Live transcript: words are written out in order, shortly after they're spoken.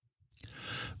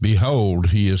Behold,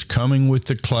 he is coming with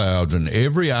the clouds, and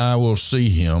every eye will see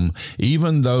him,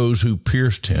 even those who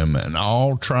pierced him, and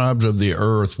all tribes of the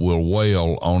earth will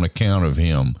wail on account of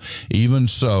him. Even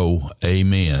so,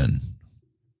 amen.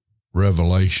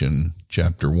 Revelation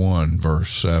chapter 1, verse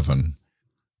 7.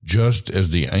 Just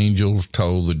as the angels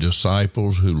told the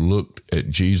disciples who looked at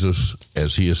Jesus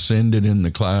as he ascended in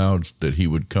the clouds that he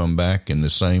would come back in the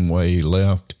same way he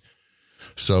left,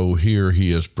 so here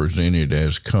he is presented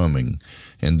as coming,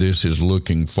 and this is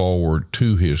looking forward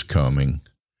to his coming,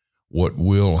 what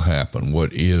will happen,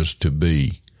 what is to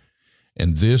be.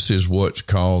 And this is what's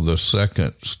called the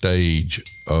second stage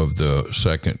of the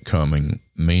second coming,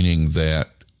 meaning that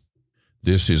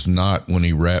this is not when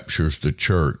he raptures the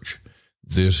church.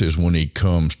 This is when he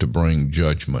comes to bring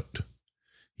judgment.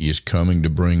 He is coming to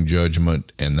bring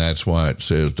judgment, and that's why it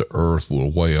says the earth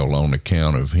will wail on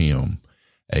account of him.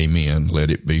 Amen.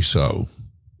 Let it be so.